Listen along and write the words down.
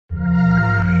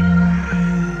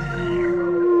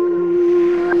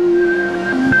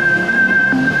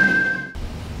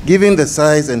Given the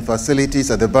size and facilities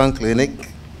at the bank clinic,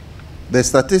 the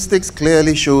statistics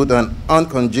clearly showed an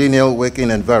uncongenial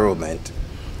working environment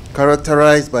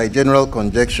characterized by general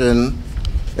congestion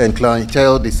and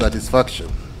clientele dissatisfaction.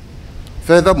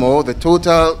 Furthermore, the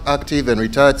total active and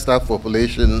retired staff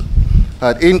population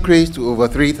had increased to over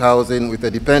 3,000 with a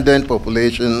dependent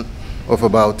population of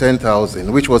about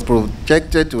 10,000, which was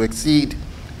projected to exceed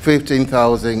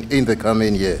 15,000 in the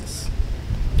coming years.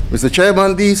 Mr.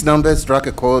 Chairman, these numbers struck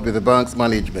a chord with the bank's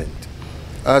management,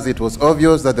 as it was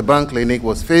obvious that the bank clinic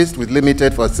was faced with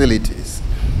limited facilities,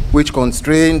 which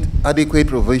constrained adequate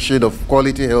provision of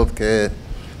quality health care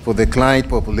for the client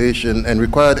population and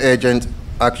required urgent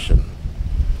action.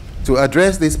 To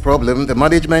address this problem, the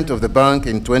management of the bank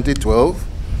in 2012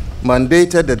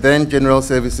 mandated the then General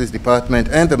Services Department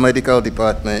and the Medical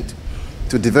Department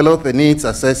to develop a needs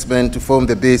assessment to form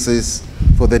the basis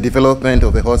for the development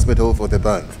of the hospital for the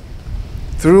bank.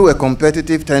 Through a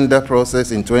competitive tender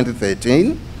process in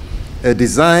 2013, a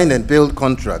design and build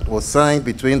contract was signed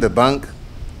between the bank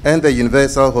and the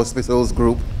Universal Hospitals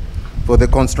Group for the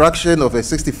construction of a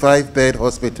 65-bed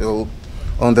hospital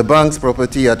on the bank's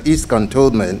property at East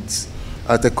Cantonments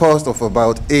at a cost of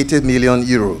about 80 million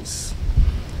euros.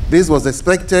 This was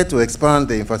expected to expand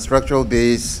the infrastructural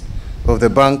base of the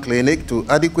bank clinic to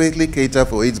adequately cater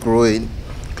for its growing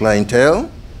clientele,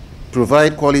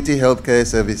 provide quality healthcare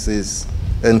services,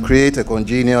 and create a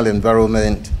congenial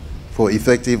environment for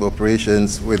effective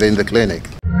operations within the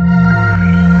clinic.